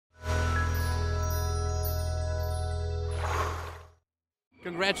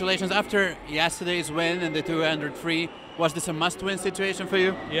Congratulations. After yesterday's win in the 200 was this a must-win situation for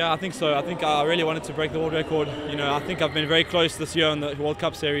you? Yeah, I think so. I think I really wanted to break the world record. You know, I think I've been very close this year in the World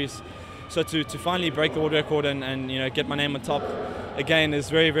Cup series. So to finally break the world record and you know, get my name on top again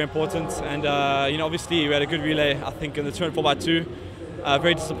is very, very important. And you know, obviously we had a good relay, I think, in the 200 4x2.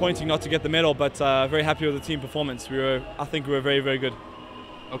 Very disappointing not to get the medal, but very happy with the team performance. I think we were very, very good.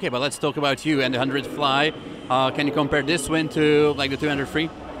 Okay, but let's talk about you and the 100 fly. Can you compare this win to like the 200 free?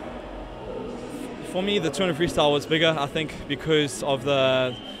 For me, the 200 freestyle was bigger, I think, because of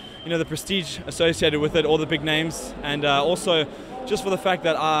the, you know, the prestige associated with it, all the big names, and also just for the fact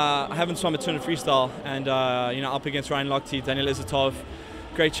that I haven't swum a 200 freestyle, and you know, up against Ryk Neethling, Daniel Izotov,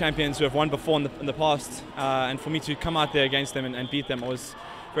 great champions who have won before in the past, and for me to come out there against them and beat them was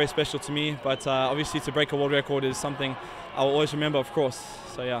very special to me. But obviously, to break a world record is something I will always remember, of course.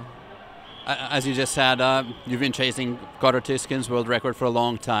 So yeah. As you just said, you've been chasing Carter Tiskin's world record for a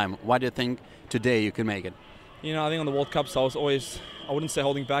long time. Why do you think today you can make it? You know, I think on the World Cups I was always, I wouldn't say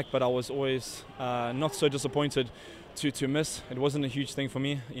holding back, but I was always not so disappointed to miss. It wasn't a huge thing for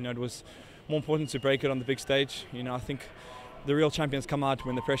me. You know, it was more important to break it on the big stage. You know, I think the real champions come out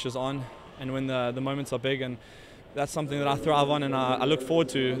when the pressure's on and when the moments are big, and that's something that I thrive on, and I look forward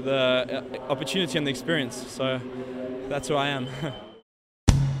to the opportunity and the experience. So that's who I am.